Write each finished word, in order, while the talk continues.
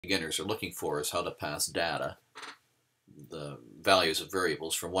beginners are looking for is how to pass data, the values of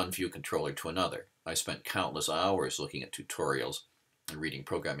variables, from one view controller to another. I spent countless hours looking at tutorials and reading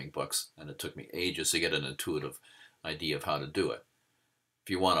programming books, and it took me ages to get an intuitive idea of how to do it. If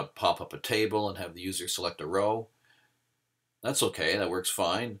you want to pop up a table and have the user select a row, that's okay, that works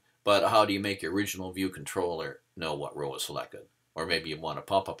fine, but how do you make your original view controller know what row is selected? Or maybe you want to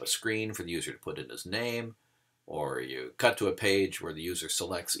pop up a screen for the user to put in his name, or you cut to a page where the user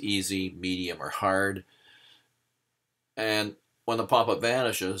selects easy, medium, or hard. And when the pop-up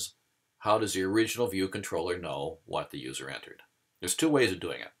vanishes, how does the original view controller know what the user entered? There's two ways of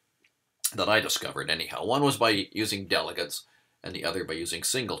doing it that I discovered anyhow. One was by using delegates, and the other by using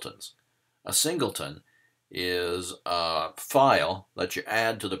singletons. A singleton is a file that you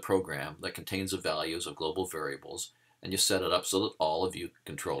add to the program that contains the values of global variables, and you set it up so that all of view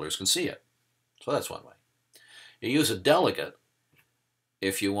controllers can see it. So that's one way. You use a delegate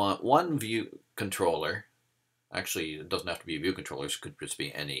if you want one view controller. Actually, it doesn't have to be a view controller, it could just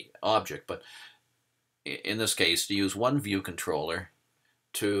be any object, but in this case, to use one view controller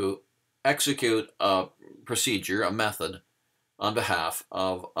to execute a procedure, a method, on behalf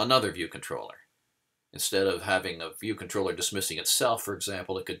of another view controller. Instead of having a view controller dismissing itself, for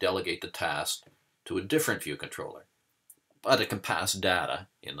example, it could delegate the task to a different view controller, but it can pass data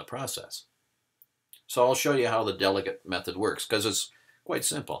in the process. So I'll show you how the delegate method works, because it's quite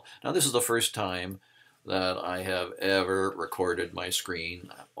simple. Now, this is the first time that I have ever recorded my screen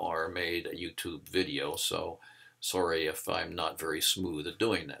or made a YouTube video, so sorry if I'm not very smooth at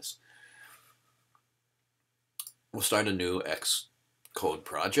doing this. We'll start a new Xcode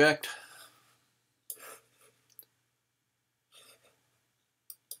project.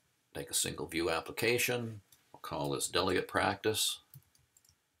 Take a single view application. We'll call this Delegate Practice,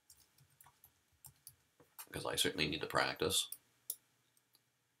 because I certainly need to practice.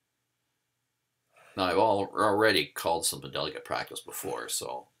 Now, I've already called something Delegate Practice before,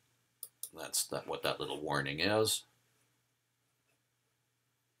 so that's what that little warning is.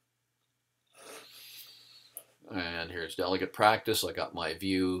 And here's Delegate Practice. I got my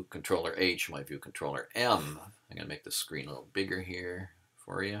view controller H, my view controller M. I'm going to make the screen a little bigger here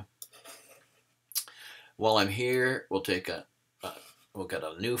for you. While I'm here, we'll get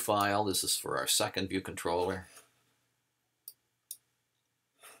a new file. This is for our second view controller.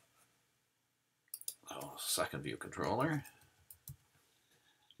 Second view controller.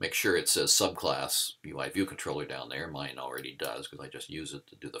 Make sure it says subclass UI view controller down there. Mine already does, because I just use it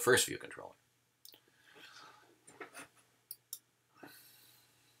to do the first view controller.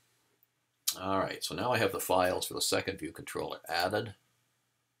 All right, so now I have the files for the second view controller added.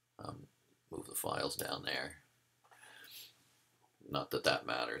 Move the files down there. Not that that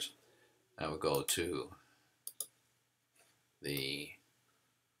matters. I will go to the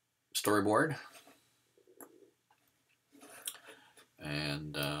storyboard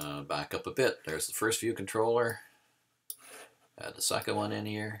and back up a bit. There's the first view controller. Add the second one in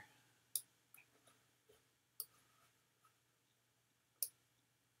here.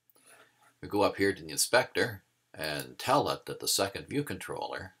 We go up here to the inspector and tell it that the second view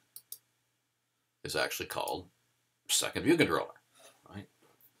controller is actually called second view controller. Right?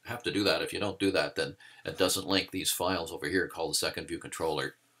 Have to do that. If you don't do that, then it doesn't link these files over here called the second view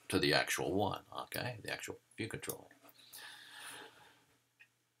controller to the actual one. Okay, the actual view controller.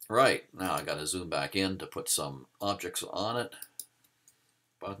 Right, now I got to zoom back in to put some objects on it.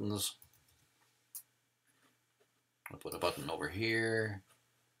 Buttons. I'll put a button over here.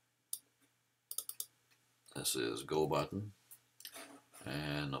 This is Go button.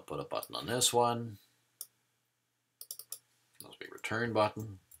 And I'll put a button on this one. This will be Return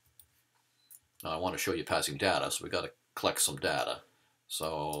button. Now I want to show you passing data, so we've got to collect some data.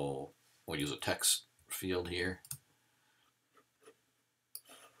 So we'll use a text field here.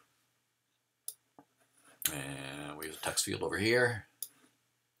 And we use a text field over here.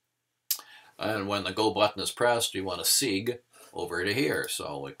 And when the Go button is pressed, you want to sig over to here.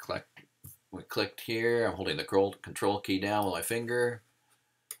 So we clicked here. I'm holding the control key down with my finger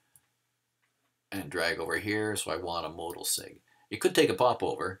and drag over here. So I want a modal sig. You could take a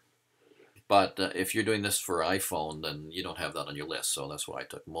popover, but if you're doing this for iPhone, then you don't have that on your list. So that's why I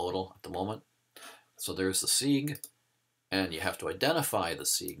took modal at the moment. So there's the sig, and you have to identify the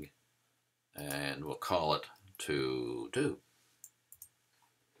sig, and we'll call it to do.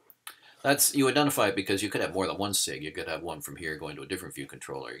 You identify it because you could have more than one sig. You could have one from here going to a different view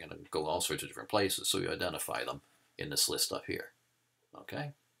controller. You're going to go all sorts of different places, so you identify them in this list up here.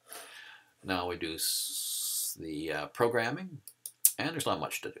 Okay. Now we do the programming, and there's not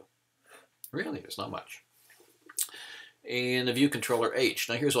much to do. Really, there's not much. in the view controller H.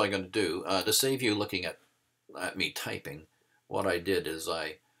 Now here's what I'm going to do. To save you looking at me typing, what I did is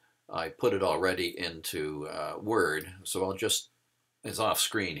I put it already into Word, so I'll just, it's off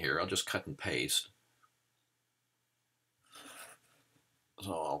screen here, I'll just cut and paste.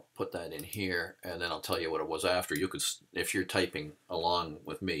 So I'll put that in here, and then I'll tell you what it was after. You could, if you're typing along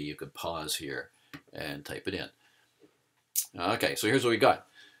with me, you could pause here and type it in. Okay, so here's what we got.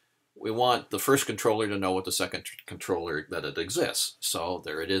 We want the first controller to know what the second controller, that it exists. So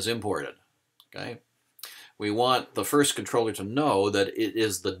there it is imported. Okay. We want the first controller to know that it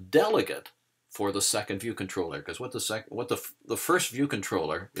is the delegate for the second view controller, because what the first view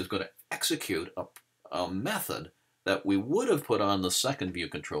controller is going to execute a method that we would have put on the second view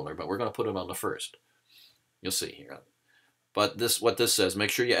controller, but we're going to put it on the first. You'll see here. But what this says, make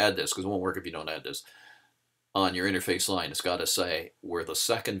sure you add this, because it won't work if you don't add this. On your interface line, it's got to say we're the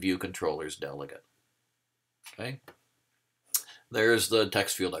second view controller's delegate. Okay. There's the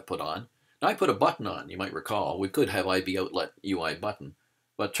text field I put on. Now I put a button on. You might recall we could have IB outlet UI button,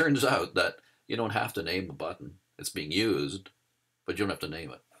 but it turns out that you don't have to name a button. It's being used, but you don't have to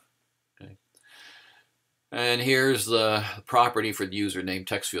name it. Okay. And here's the property for the username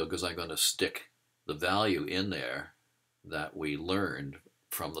text field, because I'm going to stick the value in there that we learned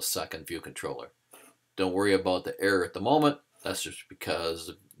from the second view controller. Don't worry about the error at the moment. That's just because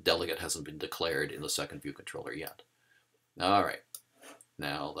the delegate hasn't been declared in the second view controller yet. All right.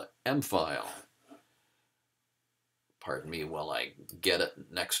 Now the M file. Pardon me while I get it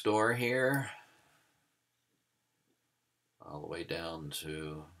next door here. All the way down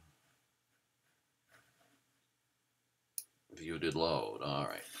to view did load. All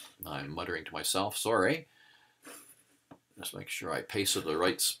right. I'm muttering to myself, sorry. Just make sure I paste it to the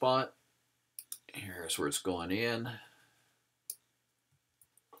right spot. Here's where it's going in.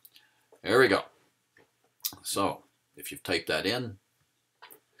 There we go. So if you've typed that in,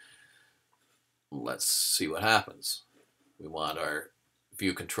 let's see what happens. We want our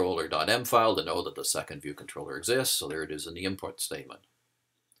view controller.m file to know that the second view controller exists. So there it is in the import statement.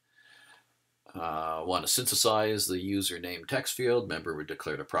 Want to synthesize the username text field. Remember, we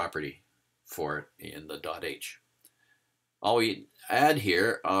declared a property for it in the .h. All we add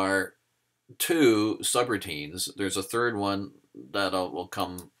here are two subroutines. There's a third one that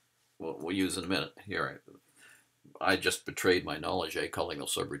we'll use in a minute. Here, I just betrayed my knowledge, calling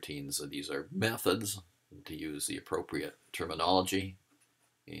those subroutines. These are methods, to use the appropriate terminology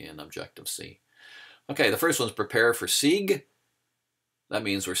in Objective-C. Okay, the first one's prepare for SIG. That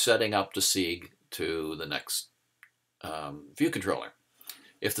means we're setting up the SIG to the next view controller.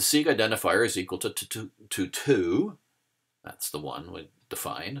 If the SIG identifier is equal to 2, that's the one we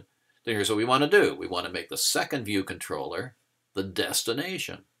defined, then here's what we want to do. We want to make the second view controller the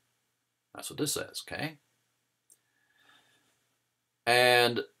destination. That's what this says, okay?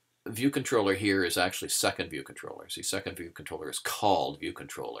 And view controller here is actually second view controller. See, second view controller is called view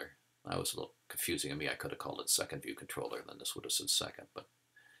controller. That was a little confusing to me. I could have called it second view controller, then this would have said second. But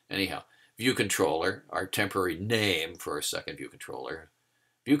anyhow, view controller, our temporary name for our second view controller.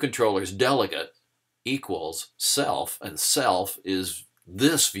 View controller's delegate equals self, and self is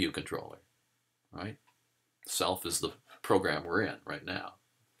this view controller, right? Self is the program we're in right now.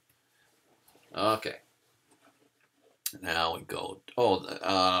 Okay. Now we go,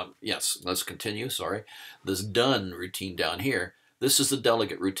 yes, let's continue, sorry. This done routine down here, this is the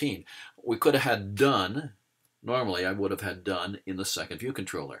delegate routine. We could have had done, normally I would have had done in the second view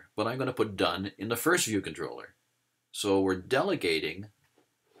controller, but I'm going to put done in the first view controller. So we're delegating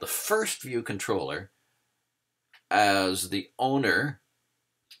the first view controller as the owner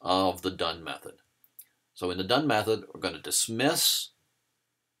of the done method. So in the done method, we're going to dismiss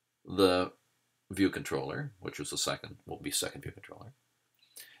the view controller, which was the second, will be second view controller.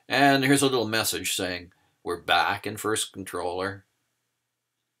 And here's a little message saying we're back in first controller,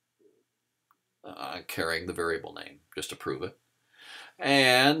 carrying the variable name, just to prove it.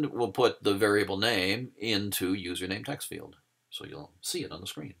 And we'll put the variable name into username text field, so you'll see it on the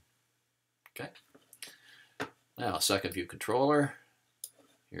screen. Okay. Now, second view controller.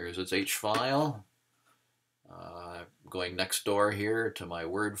 Here's its H file. Going next door here to my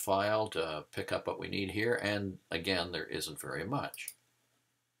Word file to pick up what we need here, and again, there isn't very much.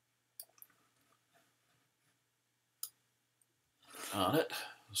 On it.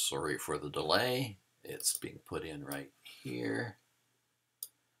 Sorry for the delay. It's being put in right here.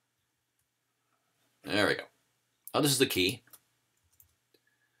 There we go. Now this is the key.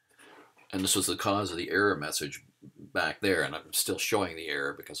 And this was the cause of the error message back there, and I'm still showing the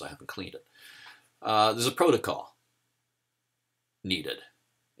error because I haven't cleaned it. There's a protocol needed.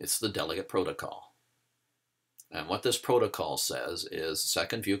 It's the Delegate Protocol. And what this protocol says is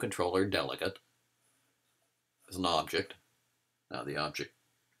second view controller delegate is an object. Now the object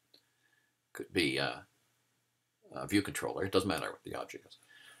could be a view controller. It doesn't matter what the object is.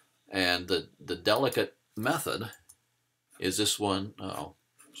 And the delegate method is this one,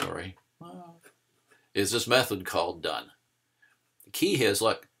 is this method called done. The key is,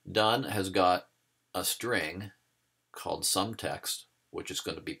 look, done has got a string called some text, which is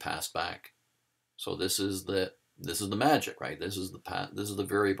going to be passed back. So this is the magic, right? This is the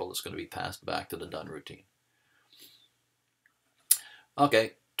variable that's going to be passed back to the done routine.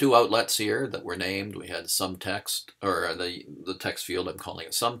 Okay, two outlets here that were named. We had some text, or the text field, I'm calling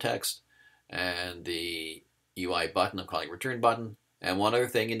it some text, and the UI button, I'm calling it return button. And one other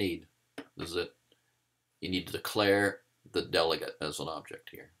thing you need is that you need to declare the delegate as an object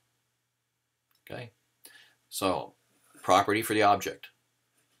here. Okay, so property for the object.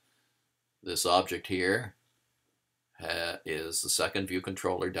 This object here is the second view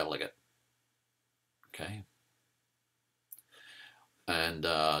controller delegate. Okay, and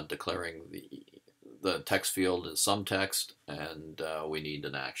declaring the text field is some text, and we need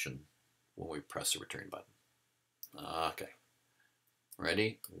an action when we press the return button. Okay,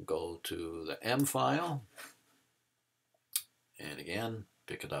 ready? Go to the M file, and again,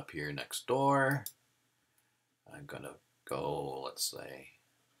 pick it up here next door. I'm going to go, let's say,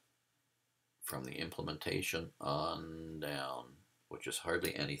 from the implementation on down, which is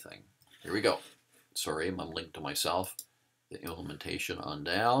hardly anything. Here we go. Sorry, I'm linked to myself. The implementation on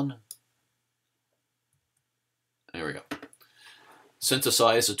down. There we go.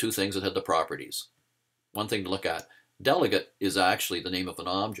 Synthesize the two things that had the properties. One thing to look at, delegate is actually the name of an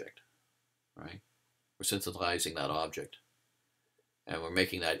object, right? We're synthesizing that object. And we're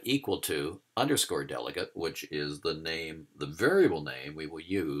making that equal to underscore delegate, which is the name, the variable name we will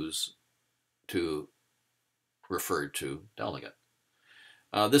use to refer to delegate.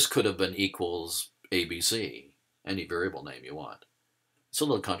 This could have been equals ABC, any variable name you want. It's a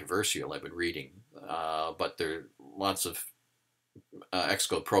little controversial, I've been reading, but there are lots of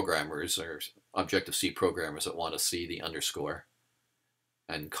Xcode programmers or Objective-C programmers that want to see the underscore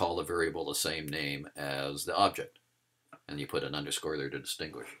and call the variable the same name as the object. And you put an underscore there to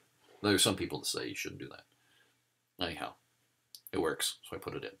distinguish. There are some people that say you shouldn't do that. Anyhow, it works, so I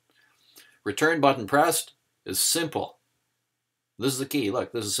put it in. Return button pressed is simple. This is the key.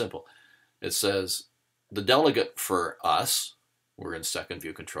 Look, this is simple. It says the delegate for us, we're in second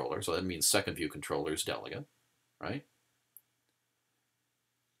view controller, so that means second view controller is delegate, right?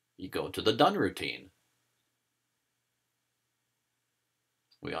 You go to the done routine.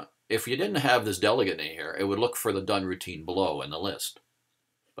 If you didn't have this delegate in here, it would look for the done routine below in the list.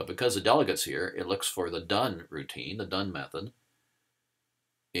 But because the delegate's here, it looks for the done routine, the done method,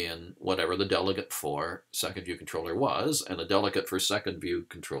 in whatever the delegate for second view controller was, and the delegate for second view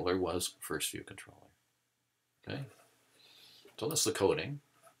controller was first view controller. Okay, so that's the coding.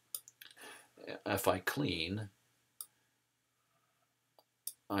 If I clean,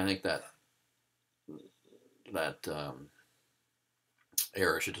 I think that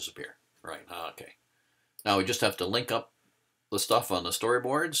error should disappear. Right, okay. Now we just have to link up the stuff on the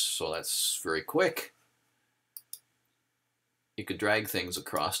storyboards, so that's very quick. You could drag things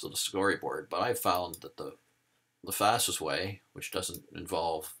across to the storyboard, but I found that the fastest way, which doesn't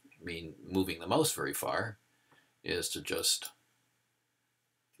involve me moving the mouse very far, is to just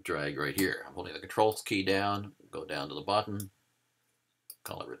drag right here. I'm holding the control key down, go down to the button,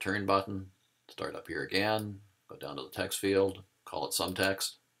 call it return button, start up here again, go down to the text field, call it some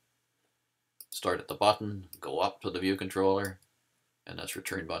text, start at the button, go up to the view controller, and that's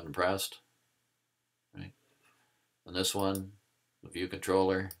return button pressed. Right? And this one, the view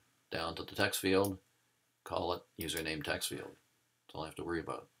controller, down to the text field, call it username text field. That's all I have to worry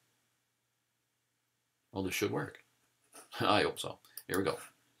about. Well, this should work. I hope so. Here we go.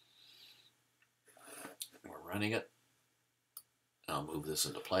 We're running it. I'll move this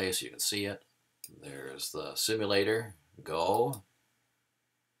into place so you can see it. There's the simulator. Go.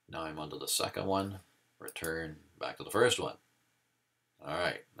 Now I'm onto the second one. Return back to the first one. All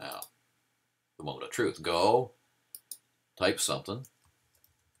right, now the moment of truth. Go. Type something.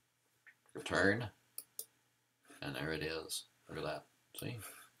 Return. And there it is. Look at that. See?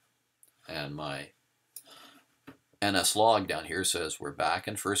 And my NS log down here says we're back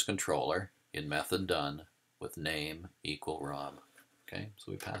in first controller in method done with name equal Rob. Okay,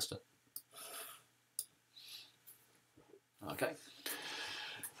 so we passed it. Okay.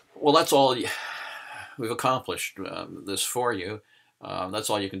 Well, that's all we've accomplished this for you. That's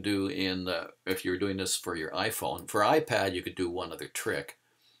all you can do if you're doing this for your iPhone. For iPad, you could do one other trick.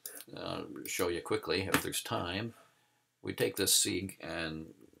 show you quickly, if there's time, we take this seek and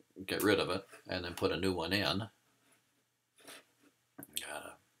get rid of it, and then put a new one in.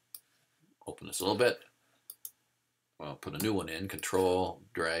 Open this a little bit. Well, put a new one in, control,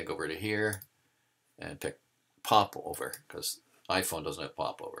 drag over to here, and pick popover, because iPhone doesn't have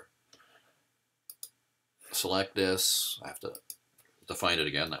popover. Select this. I have to define it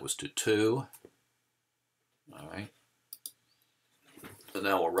again. That was to 2. All right. And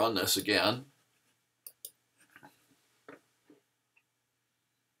now we'll run this again.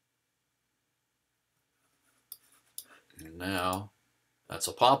 And now that's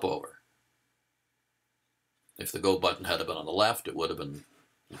a popover. If the go button had been on the left, it would have been,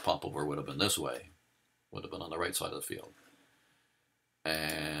 the popover would have been this way. Would have been on the right side of the field.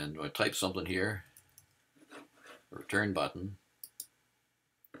 And I type something here. Return button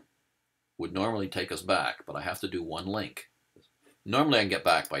would normally take us back, but I have to do one link. Normally I can get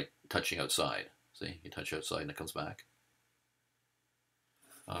back by touching outside. See, you touch outside and it comes back.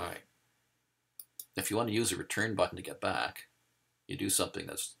 All right. If you want to use a return button to get back, you do something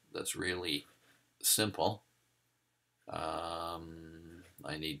that's really simple.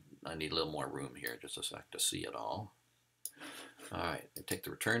 I need a little more room here, just a sec, to see it all. All right, I take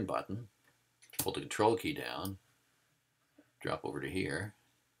the return button, hold the control key down, drop over to here,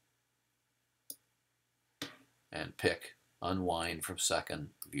 and pick Unwind from second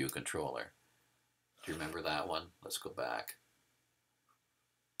view controller. Do you remember that one? Let's go back.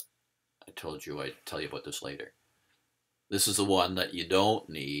 I told you I'd tell you about this later. This is the one that you don't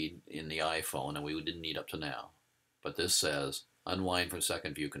need in the iPhone, and we didn't need up to now. But this says Unwind from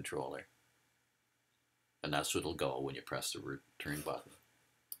second view controller. And that's where it'll go when you press the return button.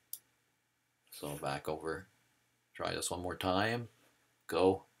 So back over. Try this one more time.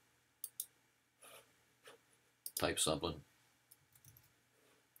 Go. Type something.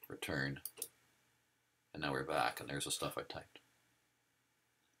 Return. And now we're back, and there's the stuff I typed.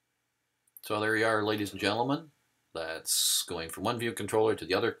 So there you are, ladies and gentlemen. That's going from one view controller to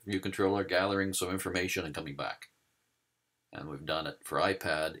the other view controller, gathering some information and coming back. And we've done it for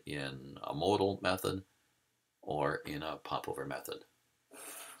iPad in a modal method or in a popover method.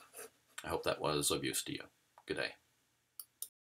 I hope that was of use to you. Good day.